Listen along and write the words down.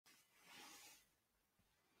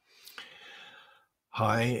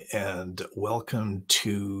Hi, and welcome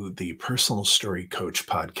to the Personal Story Coach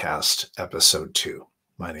Podcast, Episode 2.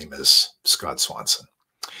 My name is Scott Swanson.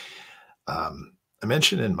 I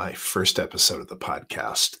mentioned in my first episode of the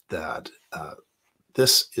podcast that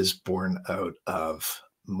this is born out of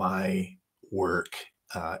my work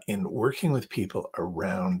in working with people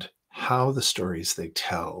around how the stories they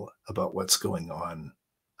tell about what's going on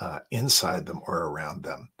inside them or around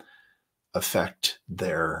them affect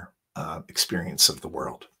their experience of the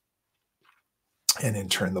world, and in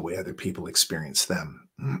turn, the way other people experience them.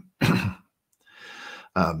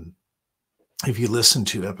 If you listen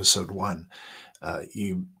to episode 1,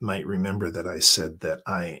 you might remember that I said that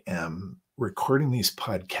I am recording these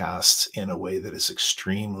podcasts in a way that is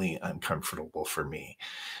extremely uncomfortable for me,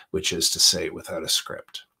 which is to say, without a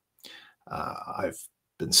script. I've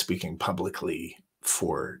been speaking publicly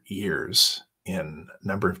for years in a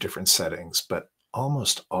number of different settings, but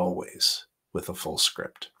almost always with a full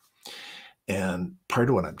script. And part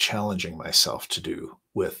of what I'm challenging myself to do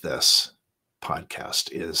with this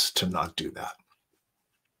podcast is to not do that.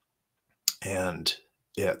 And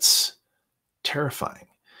it's terrifying.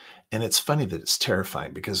 And it's funny that it's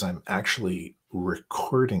terrifying because I'm actually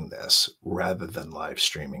recording this rather than live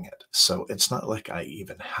streaming it. So it's not like I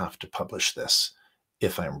even have to publish this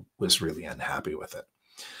if I was really unhappy with it.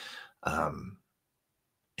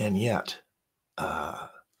 And yet,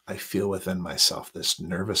 I feel within myself this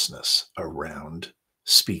nervousness around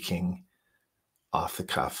speaking off the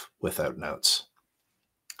cuff without notes.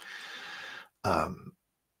 And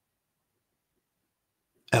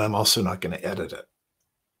I'm also not going to edit it.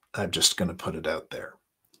 I'm just going to put it out there.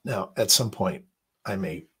 Now, at some point, I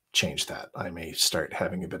may change that. I may start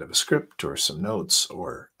having a bit of a script or some notes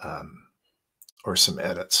or some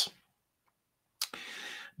edits.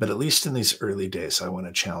 But at least in these early days, I want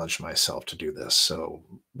to challenge myself to do this. So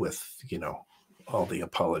with, all the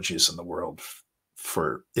apologies in the world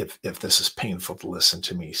for if this is painful to listen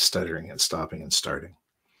to me stuttering and stopping and starting.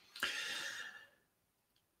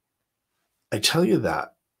 I tell you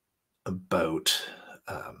that about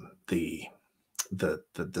the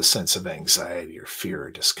sense of anxiety or fear or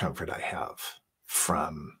discomfort I have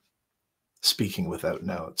from speaking without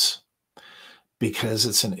notes, because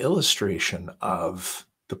it's an illustration of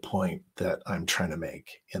the point that I'm trying to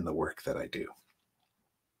make in the work that I do,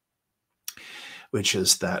 which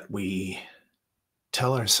is that we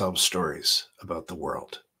tell ourselves stories about the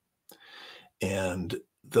world. And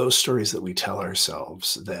those stories that we tell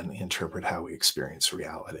ourselves then interpret how we experience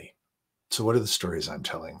reality. So what are the stories I'm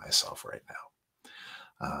telling myself right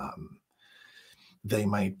now? They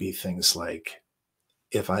might be things like,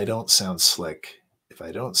 if I don't sound slick, if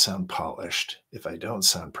I don't sound polished, if I don't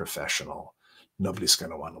sound professional, nobody's going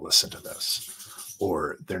to want to listen to this,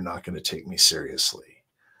 or they're not going to take me seriously,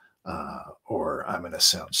 or I'm going to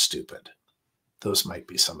sound stupid. Those might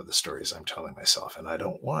be some of the stories I'm telling myself, and I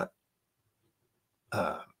don't want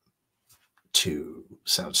to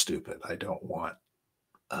sound stupid. I don't want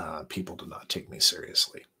people to not take me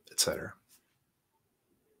seriously, etc.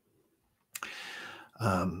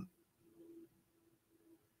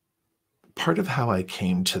 Part of how I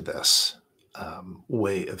came to this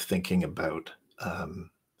way of thinking about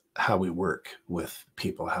how we work with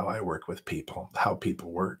people, how I work with people, how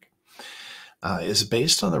people work, is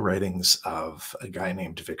based on the writings of a guy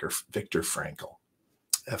named Viktor Frankl,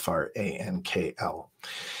 Frankl.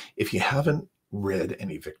 If you haven't read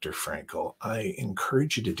any Viktor Frankl, I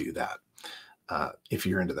encourage you to do that if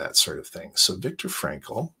you're into that sort of thing. So Viktor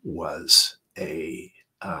Frankl was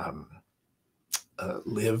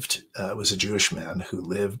was a Jewish man who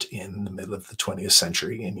lived in the middle of the 20th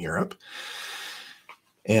century in Europe,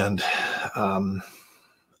 and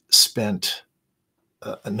spent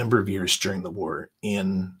a number of years during the war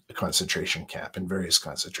in a concentration camp, in various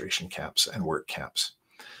concentration camps and work camps.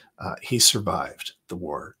 He survived the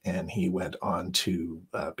war, and he went on to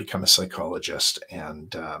become a psychologist.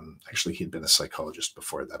 And actually, he'd been a psychologist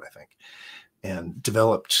before that, I think, and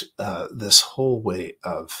developed this whole way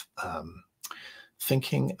of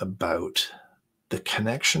thinking about the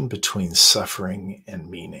connection between suffering and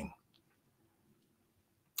meaning.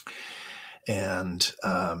 And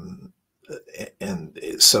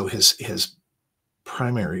so his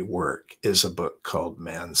primary work is a book called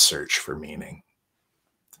Man's Search for Meaning,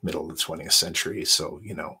 middle of the 20th century. So,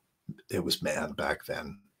 it was man back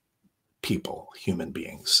then, people, human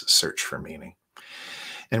beings, search for meaning.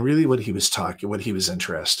 And really what he was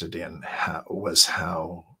interested in was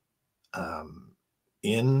how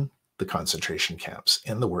in the concentration camps,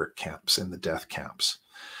 in the work camps, in the death camps,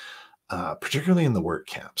 particularly in the work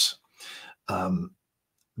camps,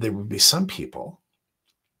 there would be some people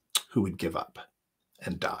who would give up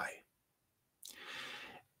and die.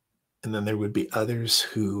 And then there would be others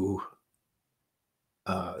who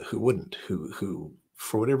wouldn't, who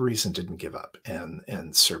for whatever reason didn't give up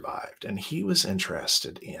and survived. And he was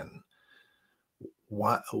interested in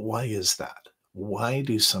why is that? Why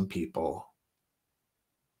do some people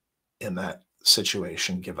in that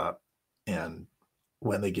situation give up, and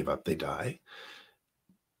when they give up, they die,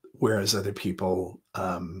 whereas other people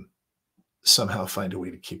somehow find a way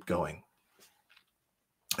to keep going.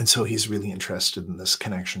 And so he's really interested in this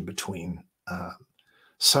connection between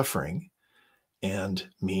suffering and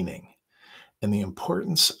meaning, and the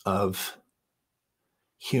importance of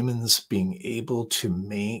humans being able to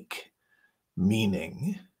make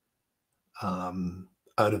meaning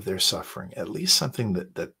out of their suffering, at least something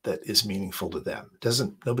that is meaningful to them.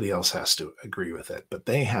 Nobody else has to agree with it, but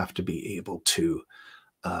they have to be able to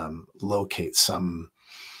locate some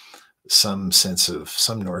sense of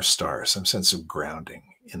some North Star, some sense of grounding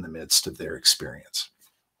in the midst of their experience.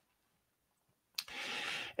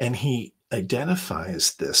 And he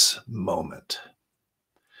identifies this moment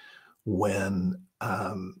when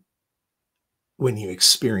you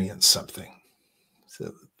experience something.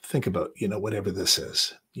 So think about, whatever this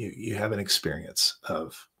is. You have an experience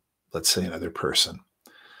of, let's say, another person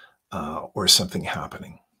or something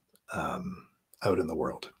happening out in the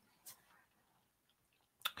world.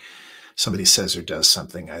 Somebody says or does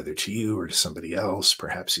something either to you or to somebody else.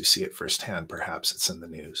 Perhaps you see it firsthand. Perhaps it's in the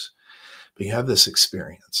news. But you have this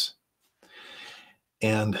experience.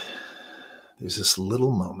 And there's this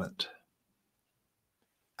little moment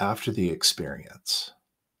after the experience.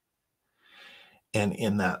 And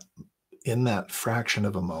in that fraction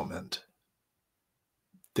of a moment,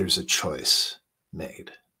 there's a choice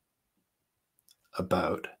made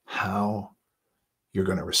about how you're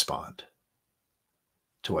going to respond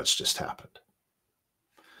to what's just happened.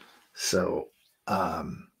 So,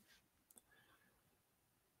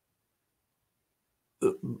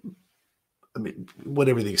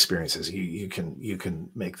 whatever the experience is, you can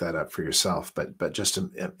make that up for yourself. But just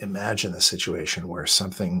imagine a situation where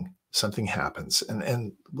something happens,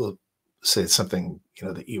 and we'll say it's something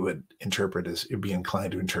that you would interpret as, you'd be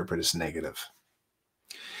inclined to interpret as negative,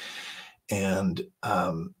 and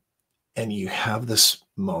you have this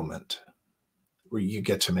moment where you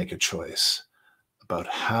get to make a choice about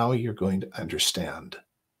how you're going to understand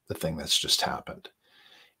the thing that's just happened.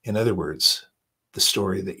 In other words, the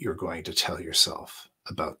story that you're going to tell yourself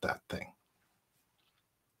about that thing.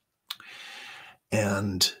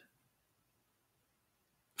 And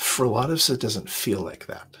for a lot of us, it doesn't feel like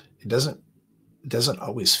that. It doesn't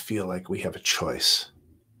always feel like we have a choice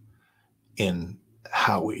in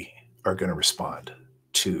how we are going to respond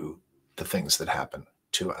to the things that happen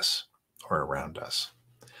to us or around us.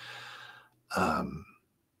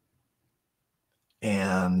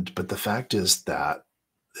 But the fact is that,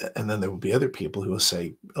 and then there will be other people who will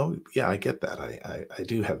say, oh yeah, I get that. I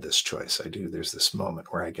do have this choice. There's this moment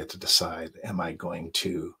where I get to decide, am I going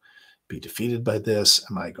to be defeated by this?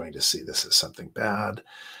 Am I going to see this as something bad?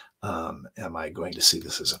 Am I going to see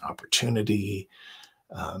this as an opportunity?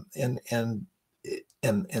 And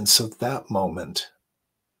so that moment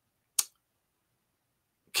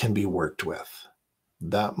can be worked with.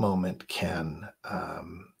 That moment can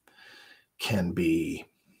be,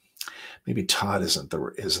 maybe taught isn't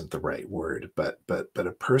the right word, but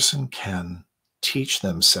a person can teach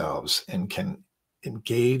themselves and can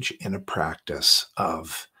engage in a practice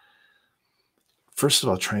of, first of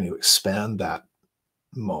all, trying to expand that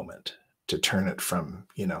moment, to turn it from,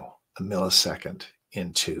 a millisecond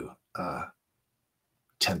into a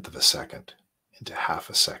tenth of a second, into half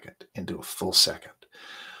a second, into a full second,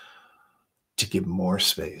 to give more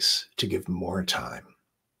space, to give more time,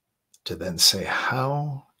 to then say,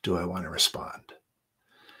 how do I want to respond?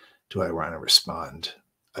 Do I want to respond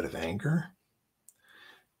out of anger?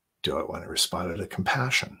 Do I want to respond out of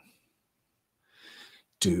compassion?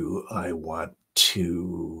 Do I want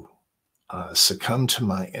to succumb to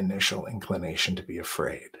my initial inclination to be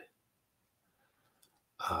afraid?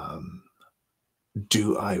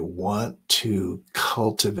 Do I want to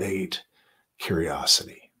cultivate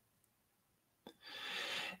curiosity?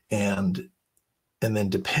 And then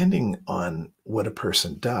depending on what a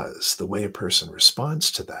person does, the way a person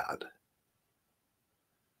responds to that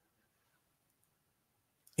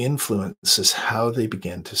influences how they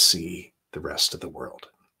begin to see the rest of the world.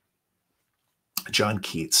 John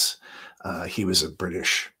Keats, he was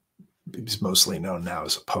he's mostly known now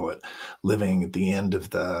as a poet, living at the end of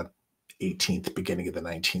the 18th, beginning of the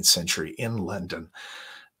 19th century in London.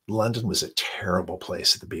 London was a terrible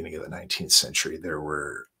place at the beginning of the 19th century. There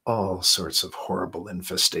were all sorts of horrible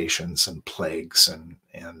infestations and plagues and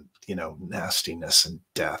nastiness and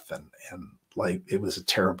death and like it was a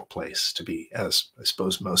terrible place to be, as I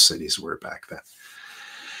suppose most cities were back then.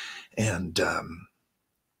 And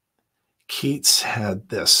Keats had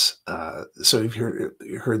this. So you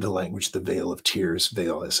heard the language, the Vale of Tears,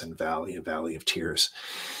 Vale as in valley, a valley of tears.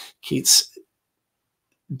 Keats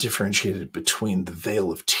differentiated between the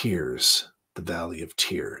Vale of Tears, the Valley of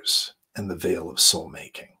Tears, and the Vale of Soul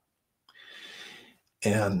Making.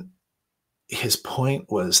 And his point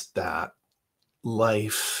was that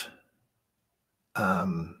life,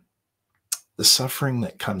 the suffering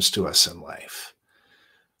that comes to us in life,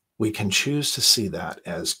 we can choose to see that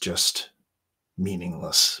as just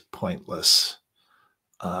meaningless, pointless,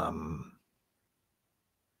 a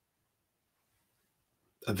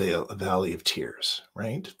valley of tears,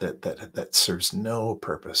 right? That serves no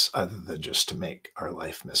purpose other than just to make our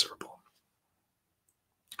life miserable.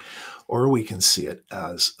 Or we can see it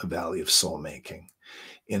as a valley of soul making.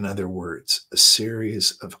 In other words, a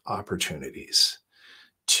series of opportunities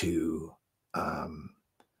to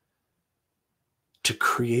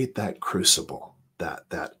create that crucible, that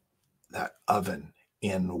oven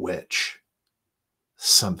in which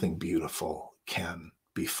something beautiful can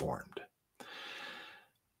be formed.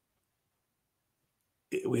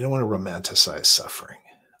 We don't want to romanticize suffering.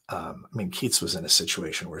 Keats was in a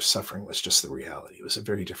situation where suffering was just the reality. It was a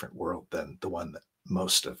very different world than the one that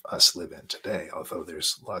most of us live in today, although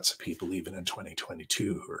there's lots of people, even in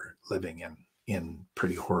 2022, who are living in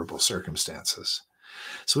pretty horrible circumstances.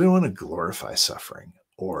 So we don't want to glorify suffering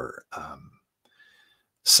or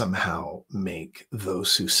somehow make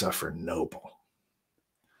those who suffer noble.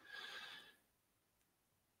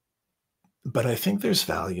 But I think there's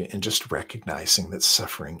value in just recognizing that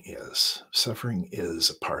suffering is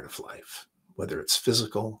a part of life, whether it's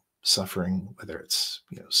physical suffering, whether it's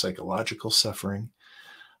psychological suffering.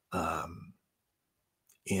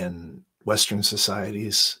 In Western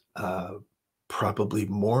societies, probably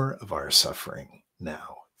more of our suffering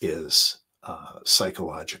now is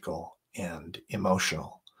psychological and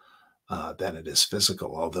emotional than it is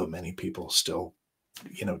physical, although many people still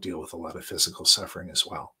deal with a lot of physical suffering as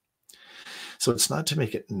well. So it's not to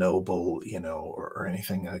make it noble, or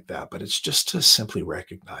anything like that, but it's just to simply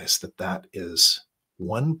recognize that that is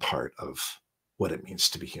one part of what it means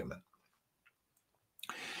to be human.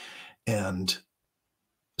 And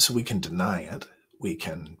so we can deny it. We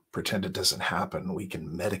can pretend it doesn't happen. We can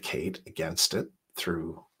medicate against it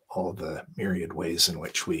through all the myriad ways in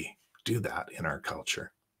which we do that in our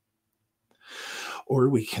culture. Or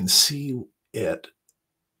we can see it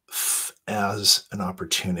as an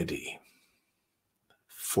opportunity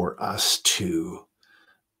for us to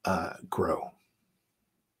grow.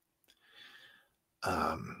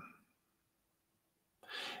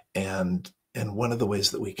 And one of the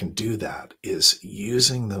ways that we can do that is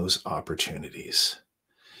using those opportunities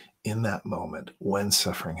in that moment when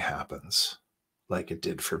suffering happens, like it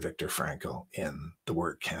did for Viktor Frankl in the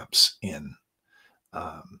work camps in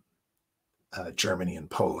Germany and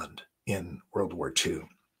Poland in World War II.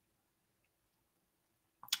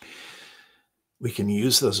 We can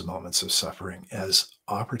use those moments of suffering as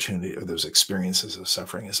opportunity, or those experiences of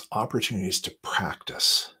suffering as opportunities to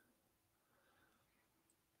practice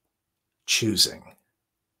choosing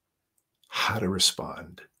how to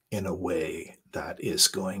respond in a way that is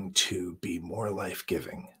going to be more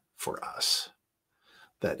life-giving for us,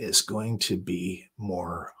 that is going to be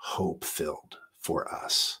more hope-filled for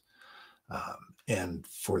us and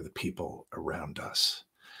for the people around us.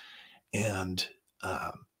 And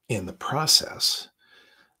in the process,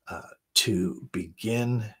 to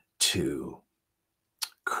begin to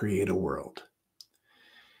create a world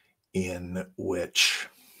in which,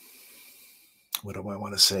 what do I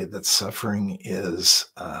want to say, that suffering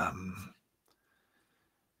is,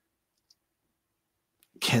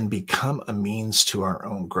 can become a means to our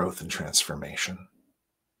own growth and transformation.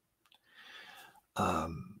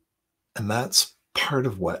 And that's part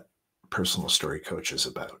of what personal story coach is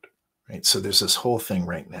about, right? So there's this whole thing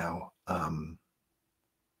right now.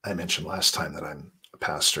 I mentioned last time that I'm a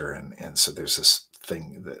pastor, and so there's this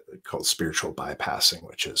thing called spiritual bypassing,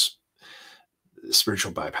 which is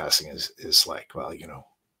spiritual bypassing is like, well,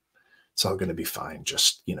 it's all going to be fine.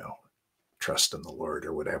 Just, trust in the Lord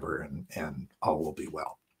or whatever, and all will be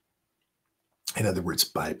well. In other words,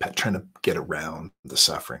 trying to get around the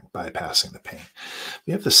suffering, bypassing the pain.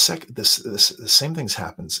 We have the same things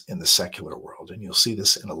happens in the secular world, and you'll see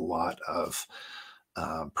this in a lot of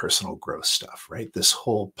personal growth stuff, right? This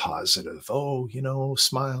whole positive,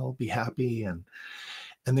 smile, be happy, and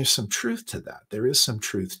there's some truth to that. There is some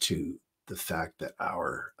truth to the fact that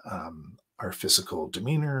our physical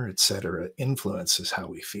demeanor, etc., influences how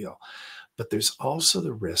we feel. But there's also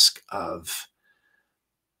the risk of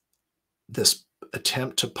this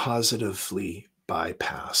attempt to positively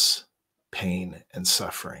bypass pain and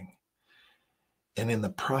suffering, and in the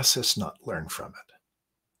process, not learn from it.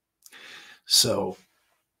 So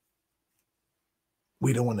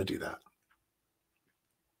we don't want to do that.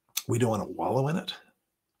 We don't want to wallow in it,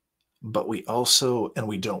 but we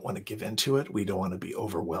don't want to give into it. We don't want to be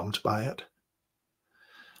overwhelmed by it.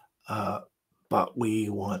 But we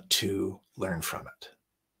want to learn from it.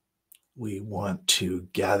 We want to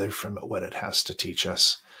gather from it what it has to teach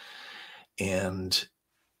us. And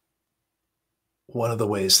one of the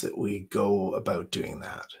ways that we go about doing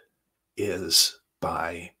that is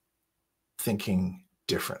by thinking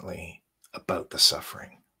differently about the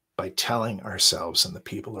suffering, by telling ourselves and the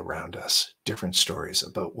people around us different stories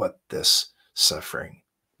about what this suffering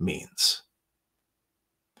means.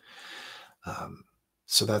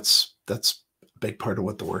 So that's a big part of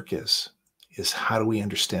what the work is how do we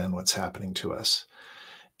understand what's happening to us,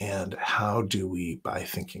 and how do we, by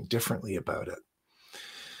thinking differently about it,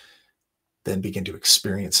 then begin to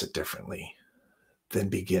experience it differently, then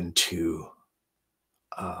begin to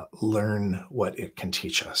learn what it can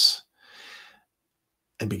teach us,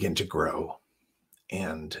 and begin to grow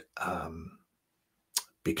and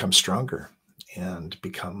become stronger and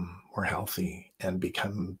become more healthy and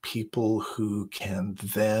become people who can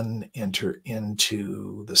then enter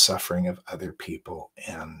into the suffering of other people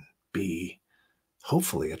and be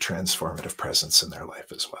hopefully a transformative presence in their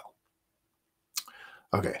life as well.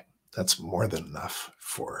 Okay, that's more than enough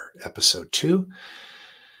for episode 2.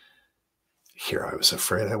 Here I was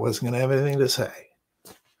afraid I wasn't going to have anything to say.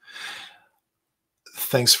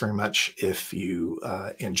 Thanks very much. If you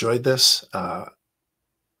enjoyed this,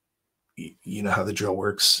 you know how the drill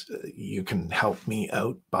works. You can help me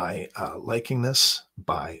out by liking this,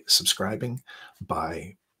 by subscribing,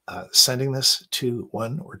 by sending this to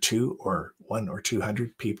 1 or 2 or 1 or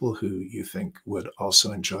 200 people who you think would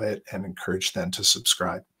also enjoy it, and encourage them to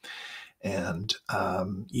subscribe. And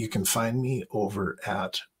you can find me over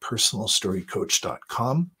at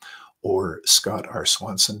personalstorycoach.com or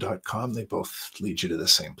scottswanson.com. They both lead you to the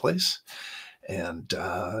same place. And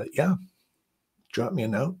drop me a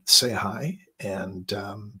note, say hi, and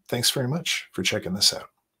thanks very much for checking this out.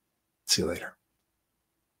 See you later.